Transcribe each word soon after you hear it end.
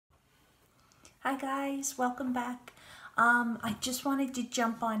Hi guys, welcome back. I just wanted to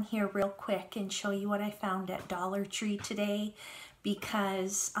jump on here real quick and show you what I found at Dollar Tree today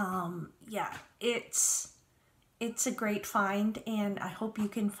because yeah, it's a great find and I hope you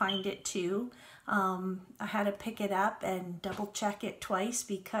can find it too. I had to pick it up and double check it twice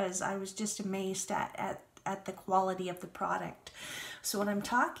because I was just amazed at the quality of the product. So what I'm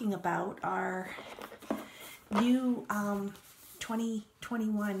talking about are new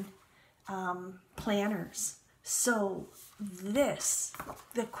 2021 planners. So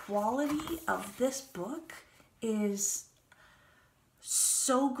the quality of this book is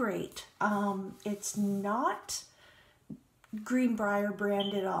so great. It's not Greenbrier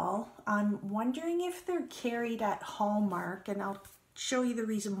brand at all. I'm wondering if they're carried at Hallmark, and I'll show you the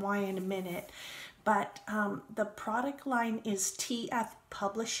reason why in a minute. But the product line is TF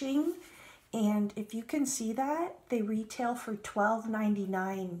Publishing, and if you can see that, they retail for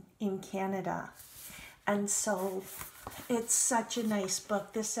 $12.99 in Canada. And so it's such a nice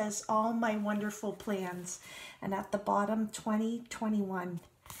book. This says all my wonderful plans, and at the bottom 2021.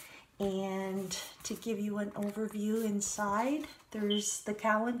 And to give you an overview inside, there's the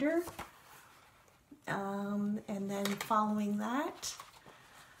calendar, and then following that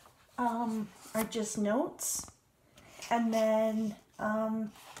are just notes, and then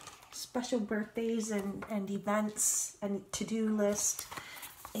special birthdays and events and to-do list,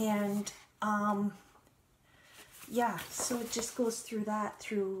 and yeah, so it just goes through that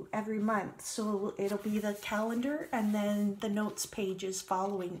through every month. So it'll be the calendar and then the notes pages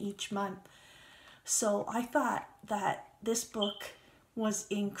following each month. So I thought that this book was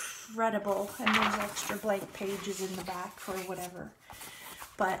incredible, and there's extra blank pages in the back for whatever.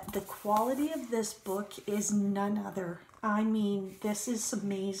 But the quality of this book is none other. I mean, this is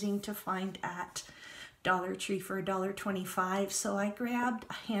amazing to find at Dollar Tree for $1.25. So I grabbed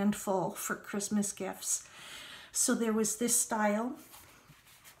a handful for Christmas gifts. So there was this style.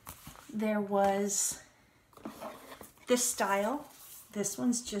 There was this style. This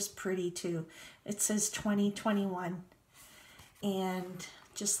one's just pretty too. It says 2021. And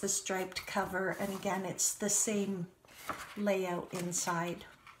just the striped cover. And again, it's the same layout inside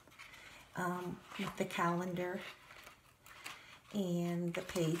with the calendar and the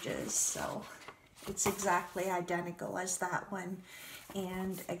pages. So it's exactly identical as that one.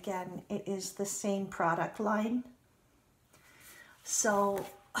 And again, it is the same product line. So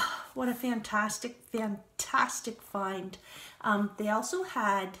what a fantastic find. They also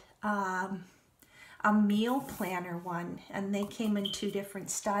had a meal planner one, and they came in 2 different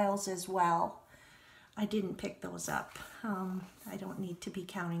styles as well. I didn't pick those up. I don't need to be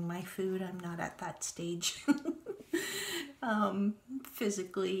counting my food. I'm not at that stage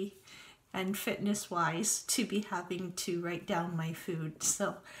physically and fitness-wise to be having to write down my food.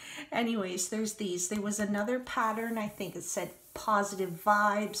 So anyways, there's these. There was another pattern, I think it said positive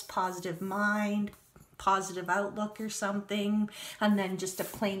vibes, positive mind, positive outlook or something, and then just a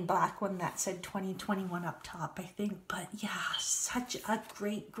plain black one that said 2021 up top, I think. But yeah, such a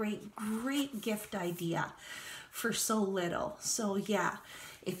great gift idea for so little. So yeah,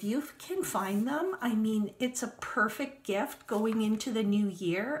 if you can find them, I mean, it's a perfect gift going into the new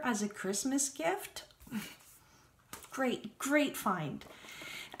year as a Christmas gift. Great find.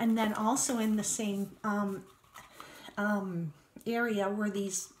 And then also in the same area were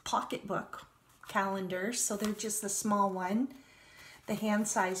these pocketbook calendars. So they're just the small one, the hand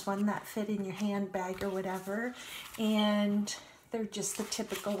size one that fit in your handbag or whatever, and they're just the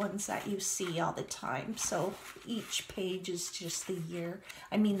typical ones that you see all the time. So each page is just the year,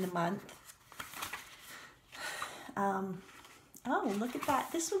 I mean the month. Oh, look at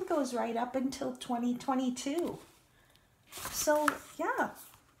that. This one goes right up until 2022. So yeah,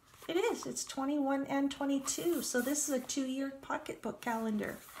 it is. It's 21 and 22. So this is a 2-year pocketbook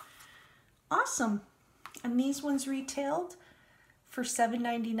calendar. Awesome. And these ones retailed for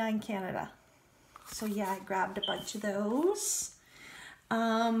 $7.99 Canada. So yeah, I grabbed a bunch of those.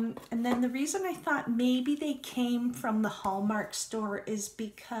 And then the reason I thought maybe they came from the Hallmark store is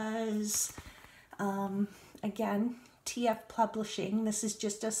because, again, TF Publishing, this is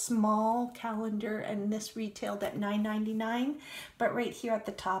just a small calendar, and this retailed at $9.99. But right here at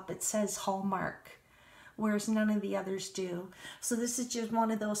the top it says Hallmark, whereas none of the others do. So this is just one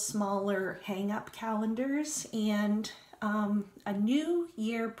of those smaller hang-up calendars, and a new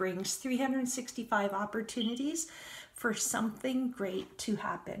year brings 365 opportunities for something great to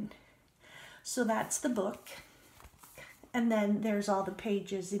happen. So that's the book, and then there's all the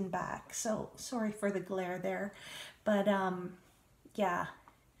pages in back. So sorry for the glare there, but yeah,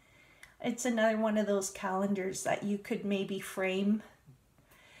 it's another one of those calendars that you could maybe frame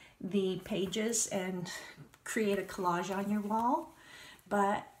the pages and create a collage on your wall.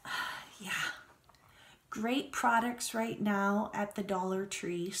 But yeah, great products right now at the Dollar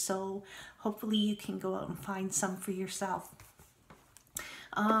Tree. So hopefully you can go out and find some for yourself.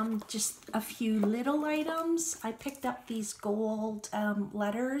 Just a few little items. I picked up these gold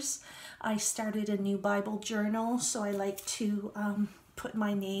letters. I started a new Bible journal, so I like to put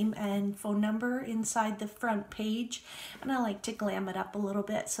my name and phone number inside the front page, and I like to glam it up a little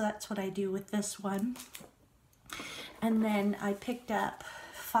bit, so that's what I do with this one. And then I picked up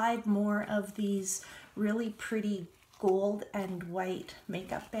 5 more of these really pretty gold and white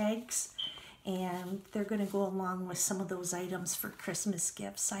makeup bags, and they're going to go along with some of those items for Christmas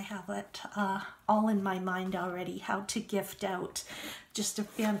gifts. I have it all in my mind already, how to gift out just a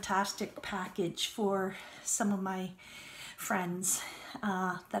fantastic package for some of my friends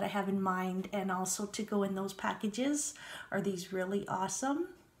that I have in mind. And also to go in those packages are these really awesome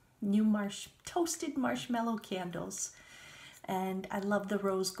new toasted marshmallow candles. And I love the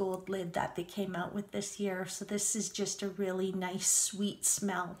rose gold lid that they came out with this year. So this is just a really nice sweet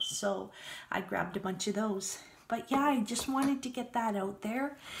smell. So I grabbed a bunch of those. But yeah, I just wanted to get that out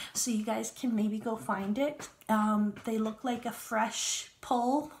there so you guys can maybe go find it. They look like a fresh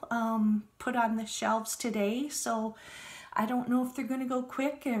pull put on the shelves today. So I don't know if they're going to go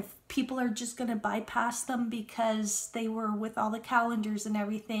quick, if people are just going to bypass them because they were with all the calendars and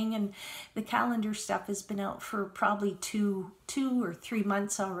everything, and the calendar stuff has been out for probably two or 3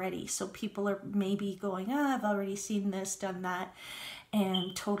 months already. So people are maybe going, I've already seen this, done that,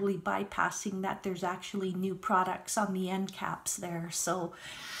 and totally bypassing that there's actually new products on the end caps there. So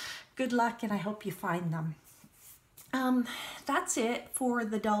good luck, and I hope you find them. That's it for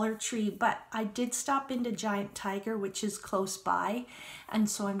the Dollar Tree, but I did stop into Giant Tiger, which is close by, and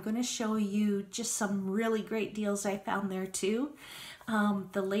so I'm going to show you just some really great deals I found there too.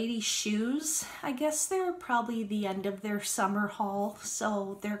 The ladies' shoes, I guess they're probably the end of their summer haul,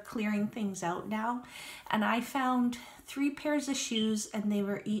 so they're clearing things out now, and I found 3 pairs of shoes, and they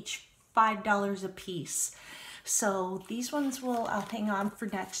were each $5 a piece. So these ones I'll hang on for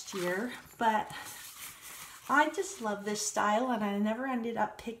next year, but I just love this style, and I never ended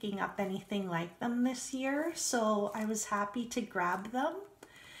up picking up anything like them this year, so I was happy to grab them.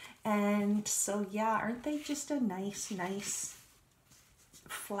 And so yeah, aren't they just a nice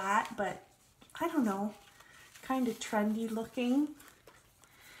flat, but I don't know, kind of trendy looking.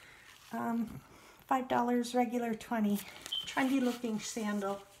 $5 regular, 20, trendy looking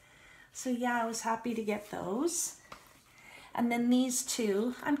sandal. So yeah, I was happy to get those. And then these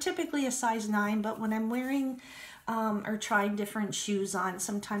two, I'm typically a size 9, but when I'm wearing or trying different shoes on,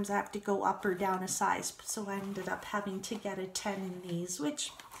 sometimes I have to go up or down a size. So I ended up having to get a 10 in these,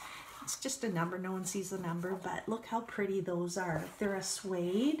 which it's just a number. No one sees the number, but look how pretty those are. They're a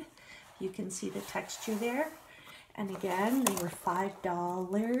suede. You can see the texture there. And again, they were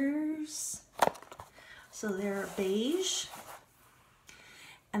 $5. So they're beige.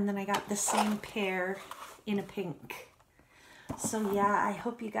 And then I got the same pair in a pink. So yeah, I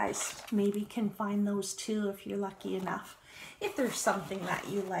hope you guys maybe can find those too if you're lucky enough. If there's something that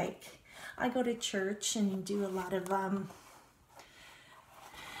you like. I go to church and do a lot of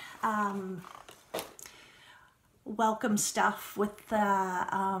welcome stuff with the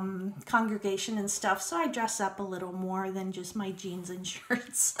congregation and stuff, so I dress up a little more than just my jeans and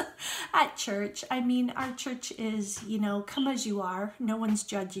shirts at church. I mean, our church is, you know, come as you are, no one's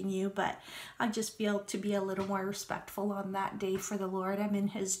judging you, but I just feel to be a little more respectful on that day for the Lord. I'm in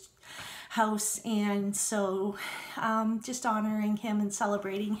his house, and so just honoring him and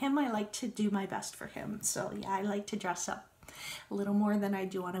celebrating him, I like to do my best for him. So yeah, I like to dress up a little more than I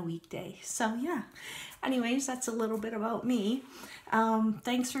do on a weekday. So yeah, anyways, that's a little bit about me.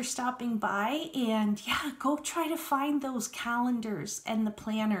 Thanks for stopping by, and yeah, go try to find those calendars and the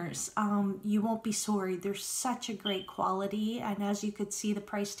planners. You won't be sorry. They're such a great quality, and as you could see the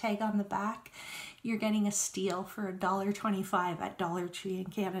price tag on the back, you're getting a steal for $1.25 at Dollar Tree in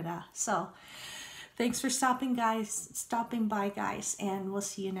Canada. So thanks for stopping by, guys, and we'll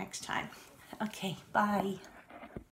see you next time. Okay, bye.